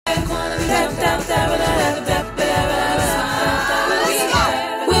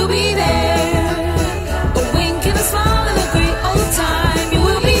We'll be there. A wink and a smile and a great old time. You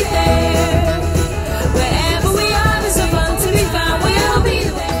will be there. Wherever we are, there's a fun to be found. We'll be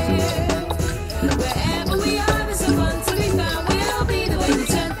there. Wherever we are, there's a fun to be found. We'll be there. When you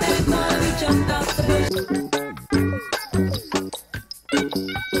turned that corner, we jumped off the bush.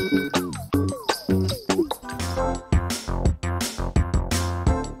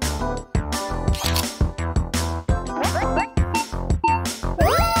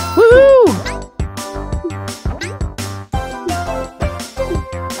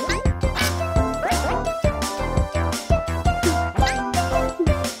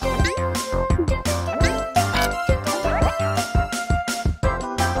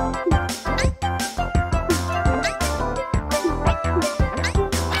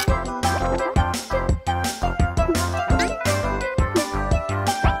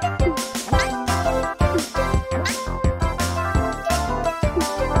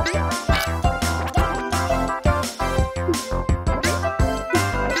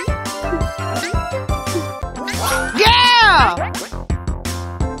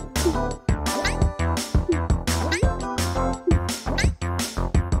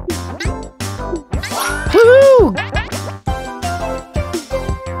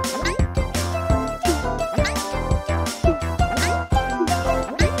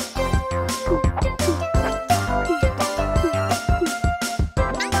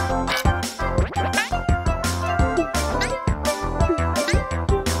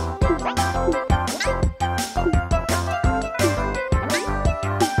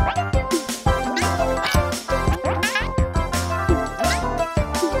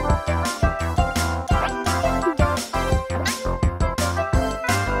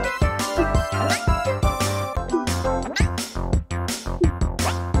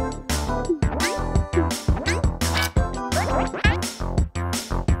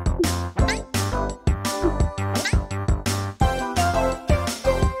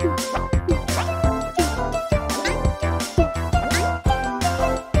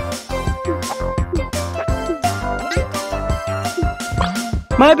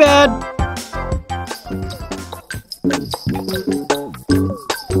 My bad.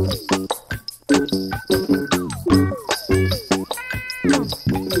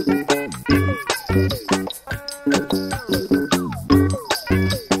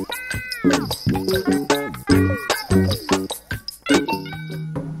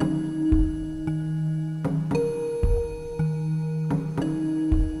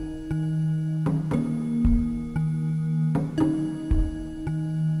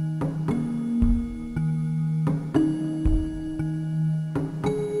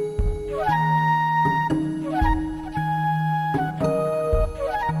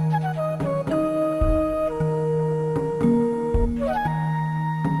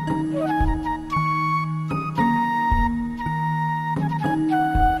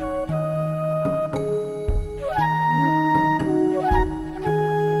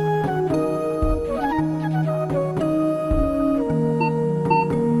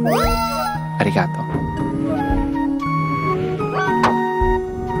 Arigato.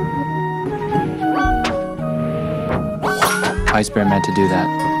 Ice Bear meant to do that.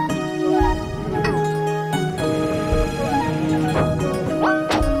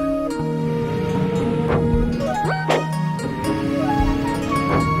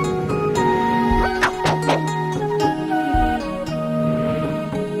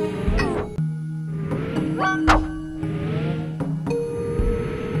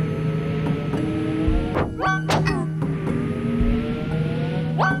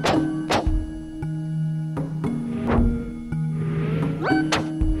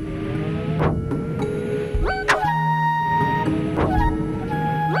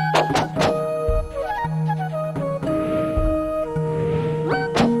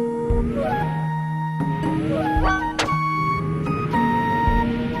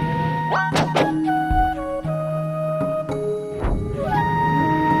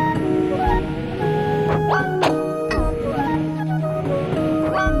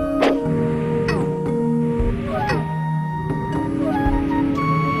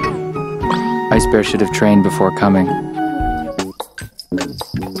 Ice Bear should have trained before coming.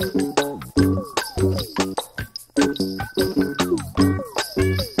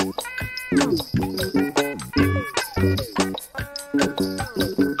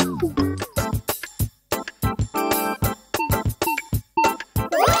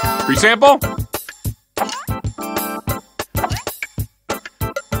 Free sample?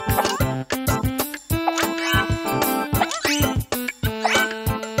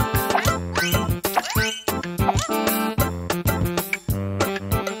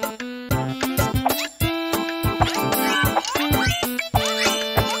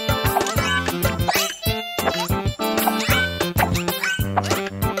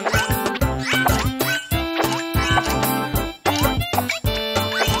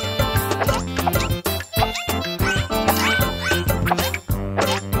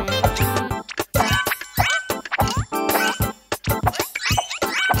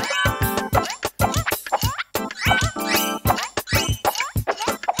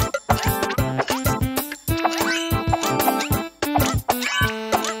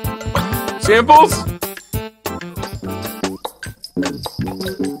 Samples?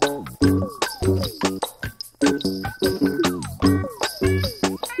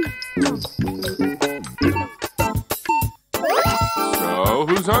 So,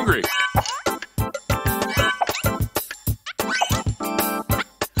 who's hungry?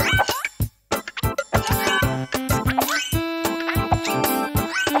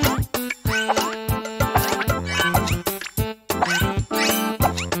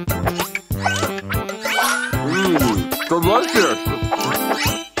 Delicious!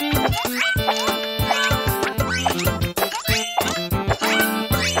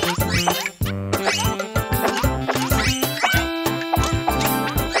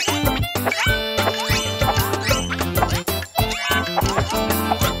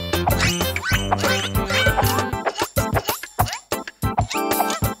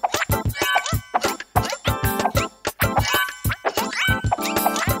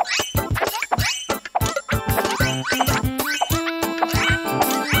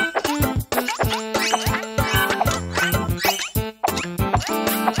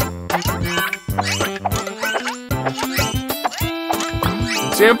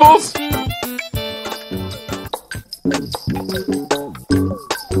 Samples?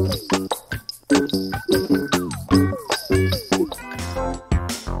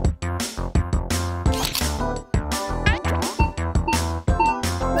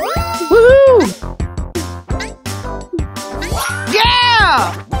 Woohoo!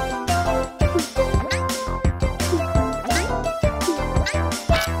 Yeah!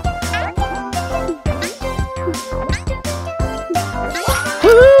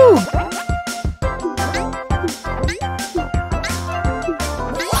 Woohoo!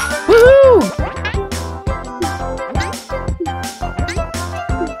 Woohoo!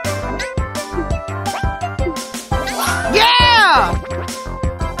 Yeah!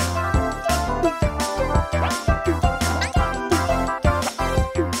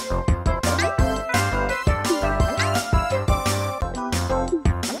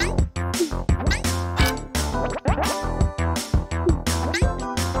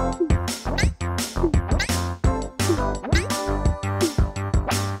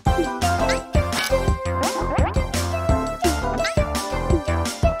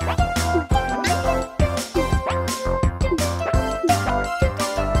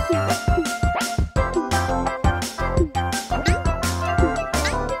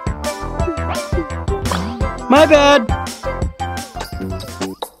 My bad.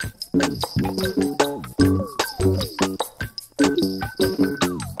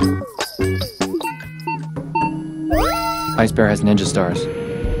 Ice Bear has ninja stars.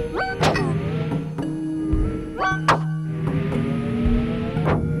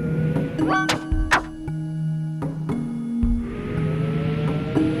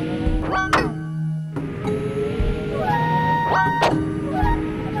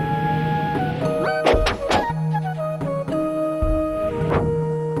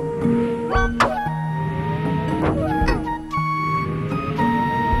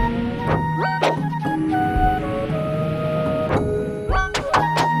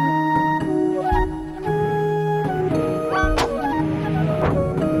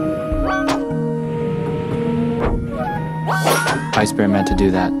 Ice Bear meant to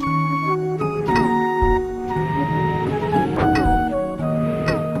do that.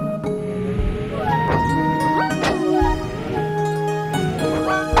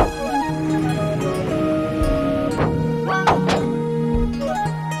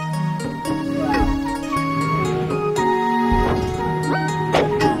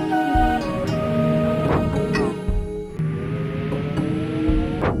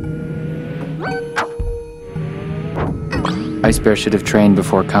 Ice Bear should have trained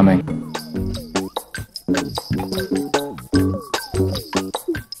before coming.